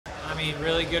mean,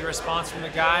 really good response from the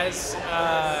guys.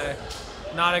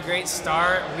 Not a great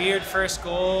start. Weird first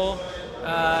goal.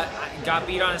 Got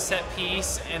beat on a set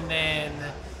piece and then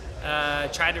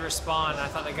tried to respond. I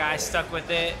thought the guys stuck with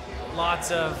it.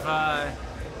 Lots of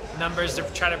numbers to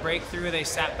try to break through. They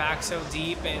sat back so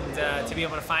deep, and to be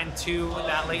able to find two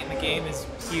that late in the game is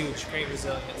huge. Great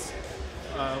resilience.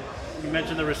 You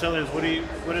mentioned the resilience.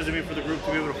 What does it mean for the group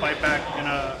to be able to fight back in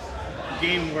a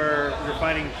game where you're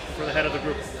fighting for the head of the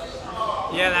group?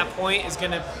 Yeah, that point is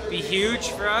going to be huge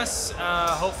for us.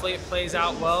 Hopefully it plays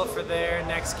out well for their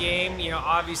next game. You know,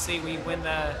 obviously we win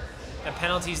the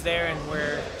penalties there and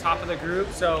we're top of the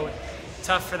group, so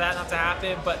tough for that not to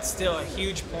happen, but still a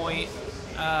huge point,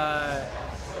 a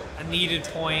needed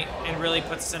point, and really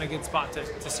puts us in a good spot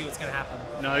to see what's going to happen.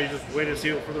 Now you just wait and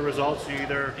see for the results. You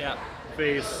either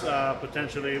face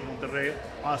potentially Monterrey,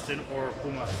 Austin, or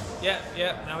Pumas. Yeah.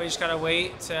 Now we just got to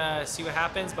wait to see what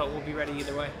happens, but we'll be ready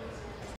either way.